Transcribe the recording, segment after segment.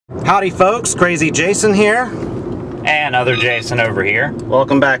Howdy folks, Crazy Jason here. And other Jason over here.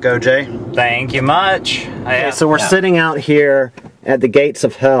 Welcome back, OJ. Thank you much. Okay, so we're sitting out here at the gates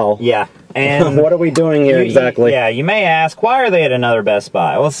of hell. Yeah. And what are we doing here exactly? Yeah, you may ask, why are they at another Best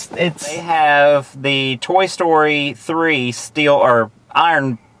Buy? Well, they have the Toy Story 3 steel or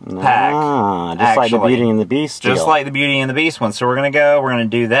iron pack. Just like the Beauty and the Beast deal. Just like the Beauty and the Beast one. So we're going to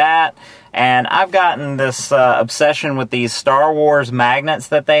do that. And I've gotten this obsession with these Star Wars magnets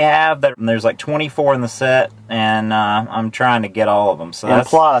that they have. There's like 24 in the set, and I'm trying to get all of them. So and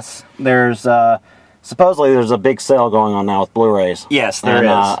plus, there's supposedly there's a big sale going on now with Blu-rays. Yes, there is.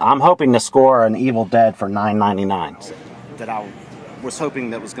 I'm hoping to score an Evil Dead for $9.99. That I was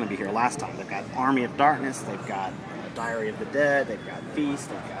hoping that was going to be here last time. They've got Army of Darkness, they've got Diary of the Dead, they've got Feast,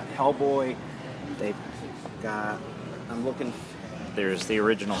 they've got Hellboy, they've got, I'm looking... There's the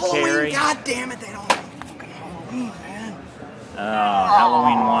original Halloween, Carrie. God damn it, they don't have fucking Halloween, man.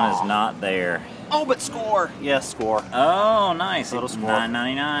 Halloween one is not there. Oh, but Score. Yes, Score. Oh, nice. Little Score.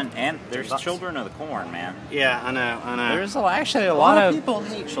 $9.99. And there's Children of the Corn, man. Yeah, I know. There's actually a lot lot of people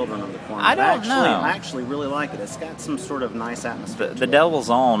hate Children of the Corn. I don't know. I actually really like it. It's got some sort of nice atmosphere. The Devil's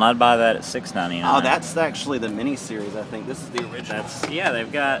Own, I'd buy that at $6.99. Oh, that's actually the mini-series, I think. This is the original. Yeah,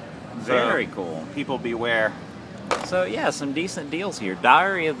 they've got very cool. People beware. So yeah, some decent deals here.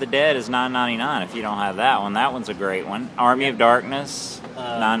 Diary of the Dead is $9.99 if you don't have that one. That one's a great one. Army of Darkness,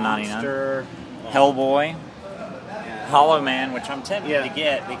 $9.99. Hellboy. Hollow Man, which I'm tempted to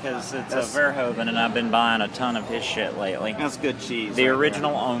get because it's a Verhoeven and I've been buying a ton of his shit lately. That's good cheese. The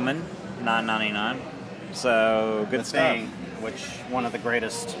original Omen, $9.99. So good stuff. Which one of the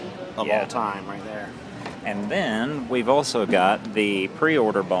greatest of all time right there. And then we've also got the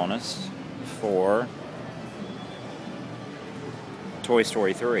pre-order bonus for Toy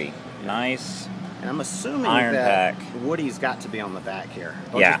Story 3. Nice. And I'm assuming iron that pack. Woody's got to be on the back here.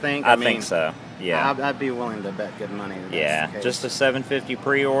 Don't Yeah, you think? I think so. Yeah. I'd be willing to bet good money. That Yeah, that's the just case. a $7.50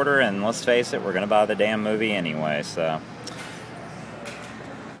 pre-order, and let's face it, we're going to buy the damn movie anyway, so.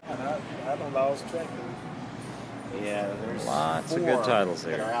 I don't know, I was checking. Yeah, there's lots of good titles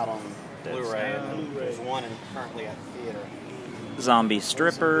that here. are out on Blu-ray, and then there's one currently at the theater. Zombie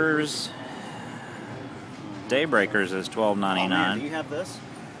Strippers. Daybreakers is $12.99. Oh, man, do you have this?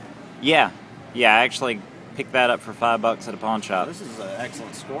 Yeah, I actually picked that up for $5 at a pawn shop. This is an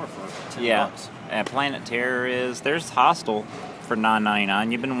excellent score for $10. Yeah, and Planet Terror is. There's Hostel for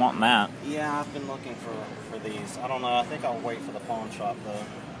 $9.99. You've been wanting that. Yeah, I've been looking for these. I don't know. I think I'll wait for the pawn shop though.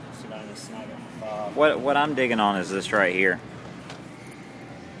 See if I can snag it for $5. What I'm digging on is this right here.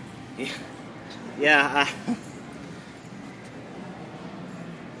 Yeah.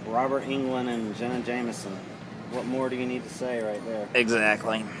 Robert Englund and Jenna Jameson. What more do you need to say right there?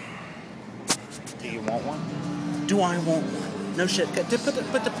 Exactly. Do you want one? Do I want one? No shit.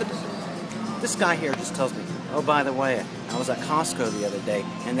 This guy here just tells me, oh, by the way, I was at Costco the other day,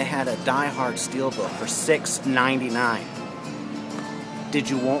 and they had a Die Hard Steelbook for $6.99. Did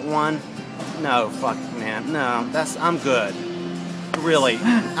you want one? No, fuck, man. No, I'm good. Really,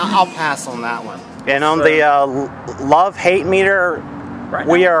 I'll pass on that one. And on the love-hate meter, right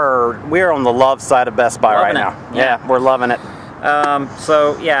we are on the love side of Best Buy right now. Yeah, we're loving it.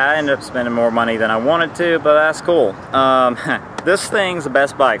 So yeah, I ended up spending more money than I wanted to, but that's cool. This thing's a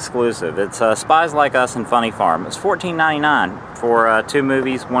Best Buy exclusive. It's Spies Like Us and Funny Farm. It's $14.99 for 2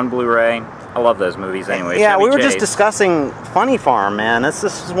 movies, 1 Blu-ray. I love those movies anyway. Yeah, we were just discussing Funny Farm, man. This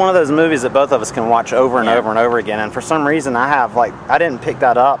is one of those movies that both of us can watch over and over and over again. And for some reason, I didn't pick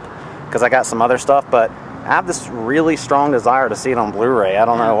that up because I got some other stuff, but I have this really strong desire to see it on Blu-ray. I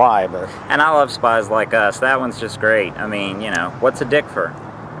don't know why, but... And I love Spies Like Us. That one's just great. I mean, you know, what's a dick for?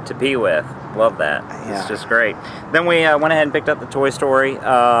 To pee with. Love that. Yeah. It's just great. Then we went ahead and picked up the Toy Story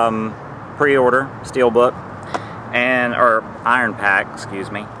pre-order Steelbook, or Iron Pack, excuse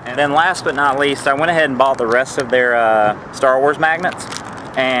me. And then last but not least, I went ahead and bought the rest of their Star Wars magnets.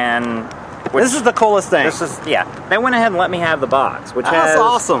 And... this is the coolest thing. They went ahead and let me have the box, which has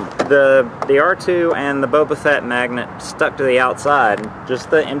awesome. The R2 and the Boba Fett magnet stuck to the outside, just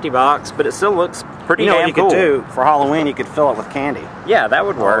the empty box, but it still looks pretty damn cool. You know what you could do for Halloween? You could fill it with candy. Yeah, that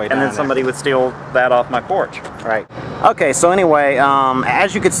would work, and then somebody would steal that off my porch. Right. Okay, so anyway,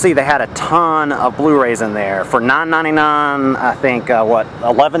 as you could see, they had a ton of Blu-rays in there for $9.99. I think what,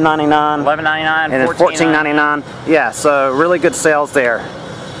 $11.99? $11.99, and then $14.99. Yeah, so really good sales there.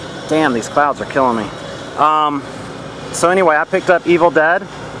 Damn, these clouds are killing me. So anyway, I picked up Evil Dead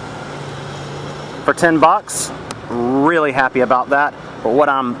for $10. Really happy about that. But what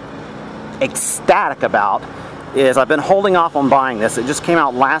I'm ecstatic about is I've been holding off on buying this. It just came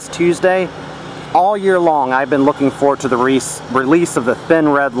out last Tuesday, all year long, I've been looking forward to the release of the Thin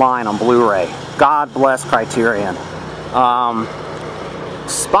Red Line on Blu-ray. God bless Criterion.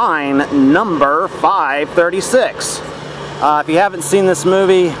 Spine number 536. If you haven't seen this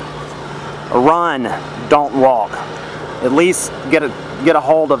movie, run, don't walk. At least get a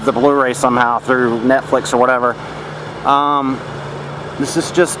hold of the Blu-ray somehow through Netflix or whatever. This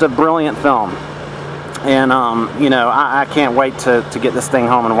is just a brilliant film. And, you know, I can't wait to get this thing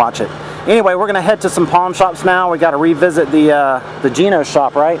home and watch it. Anyway, we're going to head to some pawn shops now. We got to revisit the Gino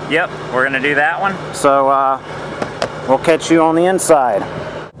shop, right? Yep, we're going to do that one. So, we'll catch you on the inside.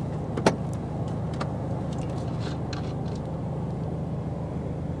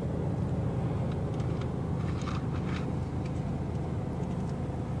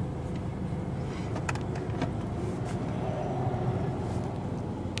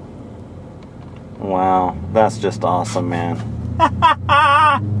 Wow, that's just awesome, man.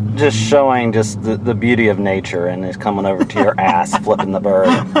 Just showing just the beauty of nature, and it's coming over to your ass, flipping the bird.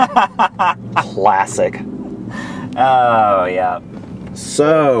 Classic. Oh, yeah.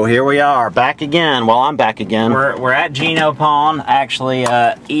 So, here we are, back again. Well, I'm back again. We're at Gino Pawn, actually,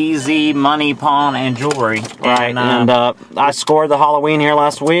 Easy Money Pawn and Jewelry. Right, and I scored the Halloween here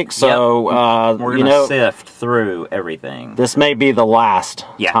last week, so, yep. We're going to sift through everything. This may be the last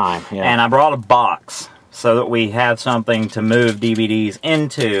time. Yeah. And I brought a box so that we have something to move DVDs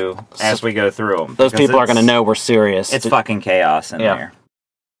into as we go through them. Those people are going to know we're serious. It's fucking chaos in there.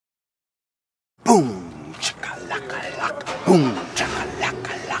 Boom, chakalaka, boom,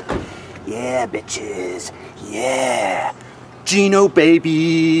 chakalaka. Yeah, bitches. Yeah. Gino,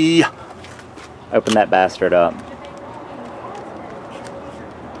 baby. Open that bastard up.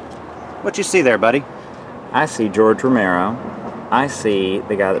 What you see there, buddy? I see George Romero. I see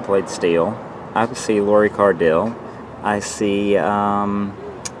the guy that played Steel. I see Laurie Cardill. I see, and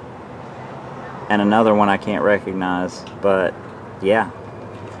another one I can't recognize, but yeah.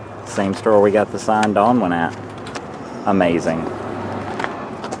 Same store we got the signed on one at. Amazing.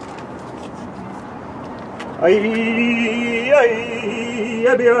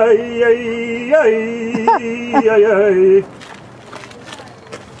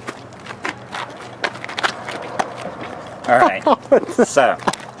 Alright, so,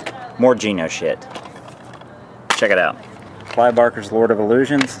 more Gino shit. Check it out. Clive Barker's Lord of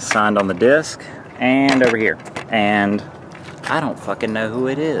Illusions, signed on the disc, and over here. And I don't fucking know who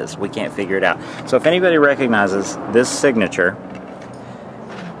it is. We can't figure it out. So if anybody recognizes this signature,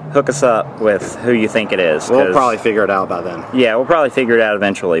 hook us up with who you think it is. We'll probably figure it out by then. Yeah, we'll probably figure it out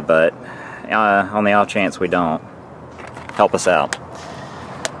eventually, but on the off chance we don't, help us out.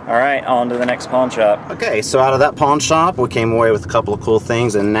 Alright, on to the next pawn shop. Okay, so out of that pawn shop, we came away with a couple of cool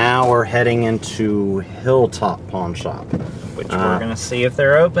things, and now we're heading into Hilltop Pawn Shop. Which we're going to see if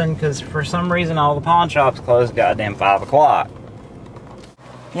they're open, because for some reason all the pawn shops close goddamn 5 o'clock.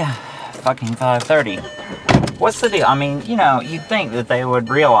 Yeah, fucking 5:30. What's the deal? I mean, you know, you'd think that they would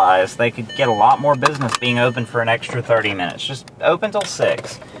realize they could get a lot more business being open for an extra 30 minutes. Just open till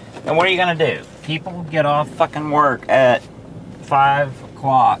 6. And what are you going to do? People get off fucking work at 5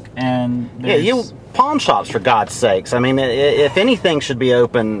 o'clock, and yeah, pawn shops, for God's sakes. I mean, if anything should be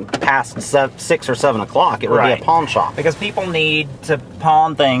open past 6 or 7 o'clock, it would be a pawn shop. Because people need to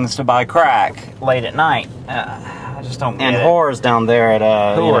pawn things to buy crack late at night. I just don't get it. And whores down there at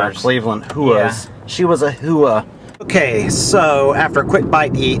you know, Cleveland. Whoas. Yeah. She was a hua. Okay, so after a quick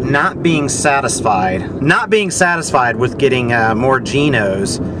bite to eat, not being satisfied with getting more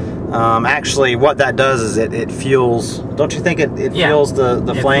Ginos. Actually, what that does is it fuels. Don't you think it fuels the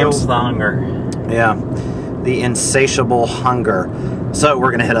flames? It fuels the hunger. Yeah, the insatiable hunger. So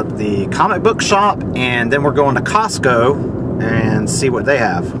we're gonna hit up the comic book shop, and then we're going to Costco and see what they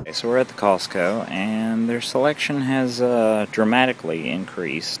have. Okay, so we're at the Costco, and their selection has dramatically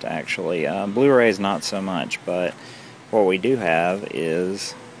increased. Actually, Blu-rays not so much, but what we do have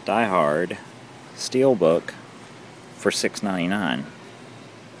is Die Hard Steelbook for $6.99.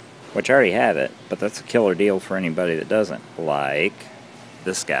 Which I already have it, but that's a killer deal for anybody that doesn't. Like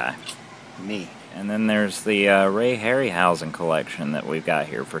this guy. Me. And then there's the Ray Harryhausen collection that we've got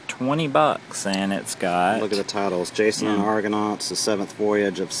here for $20, and it's got... Look at the titles. Jason and Argonauts, The Seventh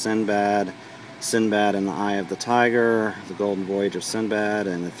Voyage of Sinbad, Sinbad and the Eye of the Tiger, The Golden Voyage of Sinbad,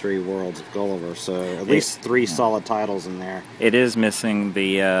 and The Three Worlds of Gulliver. So at least 3 solid titles in there. It is missing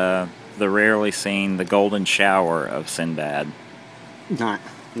the rarely seen The Golden Shower of Sinbad.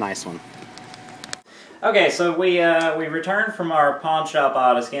 Nice one. Okay, so we returned from our pawn shop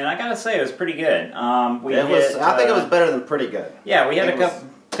odyssey, and I gotta say it was pretty good. I think it was better than pretty good. Yeah, we had a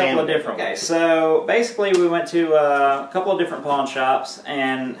couple of different ways. So basically we went to a couple of different pawn shops,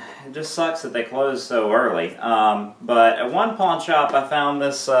 and it just sucks that they closed so early. But at one pawn shop I found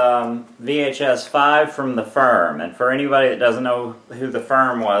this VHS 5 from The Firm, and for anybody that doesn't know who The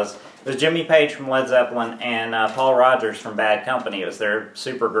Firm was, it was Jimmy Page from Led Zeppelin and Paul Rodgers from Bad Company. It was their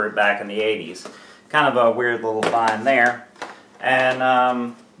super group back in the 80s. Kind of a weird little find there.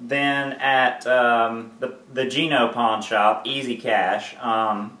 And then at the Gino pawn shop, Easy Cash,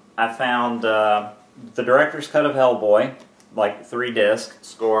 I found the director's cut of Hellboy, like 3 discs.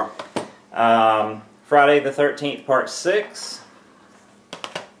 Score. Friday the 13th Part 6.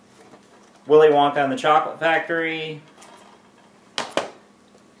 Willy Wonka and the Chocolate Factory.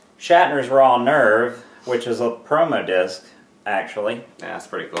 Shatner's Raw Nerve, which is a promo disc, actually. Yeah, that's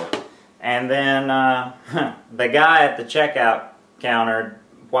pretty cool. And then the guy at the checkout counter,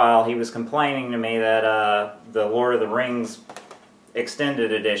 while he was complaining to me that the Lord of the Rings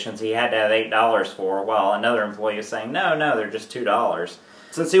extended editions he had to have $8 for, while another employee was saying, no, they're just $2.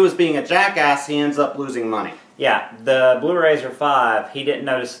 Since he was being a jackass, he ends up losing money. Yeah, the Blu-rays are $5. He didn't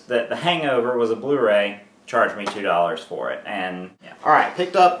notice that The Hangover was a Blu-ray, charged me $2 for it. And yeah. Alright,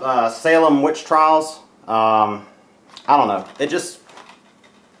 picked up Salem Witch Trials. I don't know. It just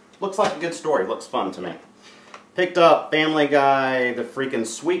looks like a good story. Looks fun to me. Picked up Family Guy, the freaking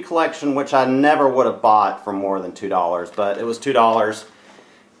Sweet Collection, which I never would have bought for more than $2, but it was $2.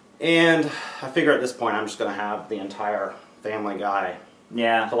 And I figure at this point I'm just going to have the entire Family Guy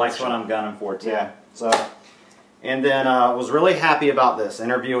collection. That's what I'm gunning for too. Yeah. So, and then was really happy about this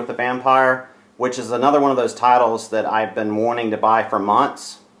Interview with the Vampire, which is another one of those titles that I've been wanting to buy for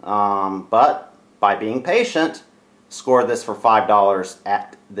months, but by being patient, scored this for $5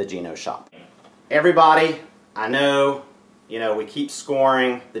 at the Gino shop. Everybody, I know, we keep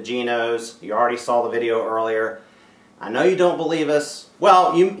scoring the Ginos. You already saw the video earlier. I know you don't believe us.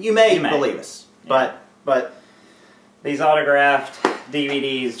 Well, you may believe us, yeah. but these autographed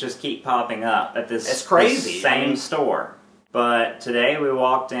DVDs just keep popping up at this crazy. This same store. But today we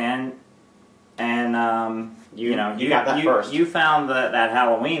walked in, and you got that first. You found that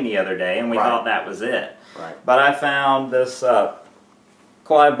Halloween the other day, and we thought that was it. Right. But I found this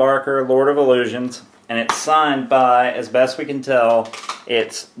Clive Barker, Lord of Illusions, and it's signed by, as best we can tell,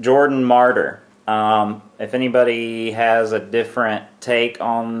 it's Jordan Martyr. If anybody has a different take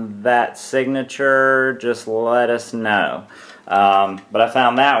on that signature, just let us know. But I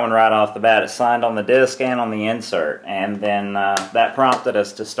found that one right off the bat. It's signed on the disc and on the insert, and then that prompted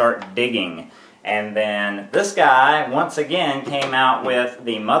us to start digging. And then this guy, once again, came out with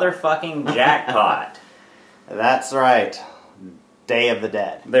the motherfucking jackpot. That's right. Day of the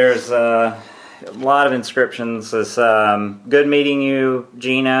Dead. There's a lot of inscriptions. It's good meeting you,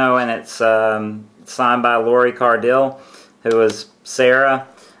 Gino, and it's signed by Lori Cardill, who is Sarah.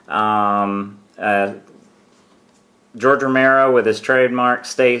 George Romero with his trademark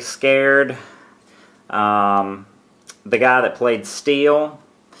Stay Scared. The guy that played Steel.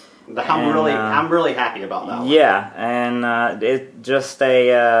 I'm really happy about that one. Yeah, and it just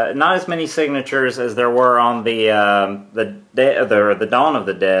not as many signatures as there were on the Dawn of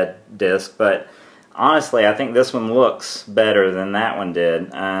the Dead disc, but honestly, I think this one looks better than that one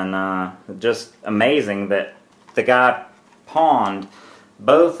did, and just amazing that the guy pawned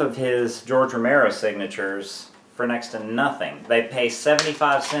both of his George Romero signatures for next to nothing. They pay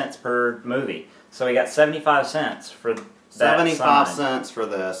 75 cents per movie, so he got 75 cents for. 75 cents for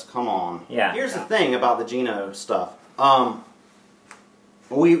this. Come on. Yeah. Here's the thing about the Gino stuff.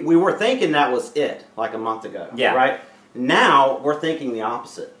 We were thinking that was it like a month ago. Yeah. Right? Now we're thinking the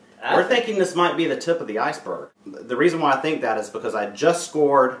opposite. We're thinking this might be the tip of the iceberg. The reason why I think that is because I just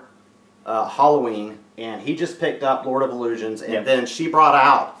scored Halloween, and he just picked up Lord of Illusions, and then she brought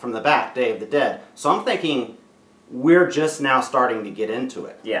out from the back Day of the Dead. So I'm thinking we're just now starting to get into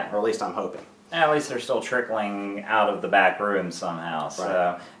it. Yeah. Or at least I'm hoping. At least they're still trickling out of the back room somehow. Right.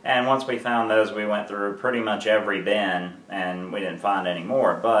 So, and once we found those, we went through pretty much every bin, and we didn't find any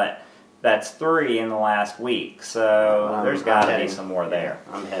more. But that's 3 in the last week, so there's got to be some more there.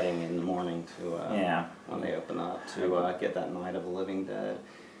 I'm heading in the morning to when they open up to get that Night of the Living Dead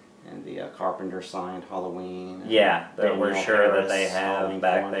and the Carpenter signed Halloween. Yeah, that we're sure that they have Halloween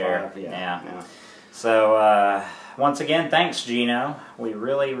back 4 and there. 5. Yeah. So. Once again, thanks, Gino. We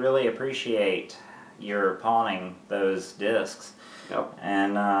really, really appreciate your pawning those discs. Yep.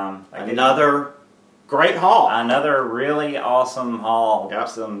 And another great haul. Another really awesome haul. Yep.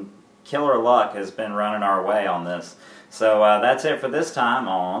 Some killer luck has been running our way on this. So that's it for this time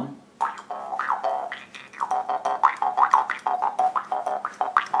on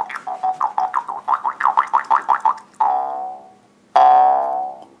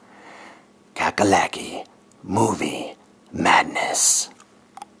Shakalaki Movie.